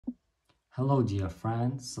Hello dear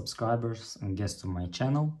friends, subscribers and guests of my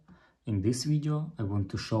channel. In this video I want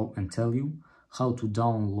to show and tell you how to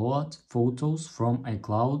download photos from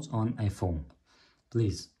iCloud on iPhone.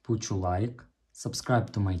 Please put your like,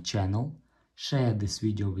 subscribe to my channel, share this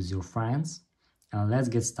video with your friends and let's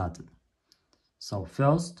get started. So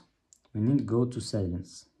first we need to go to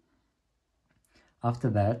settings. After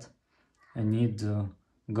that I need to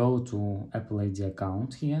go to Apple ID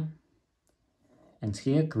account here and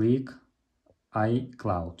here click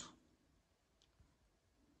iCloud.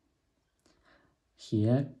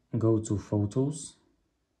 Here go to photos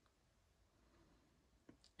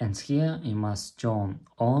and here you must turn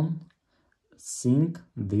on sync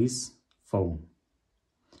this phone.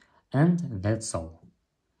 And that's all.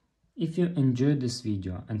 If you enjoyed this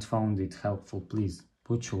video and found it helpful, please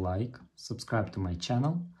put your like, subscribe to my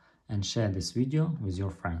channel and share this video with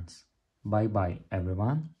your friends. Bye bye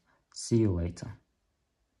everyone, see you later.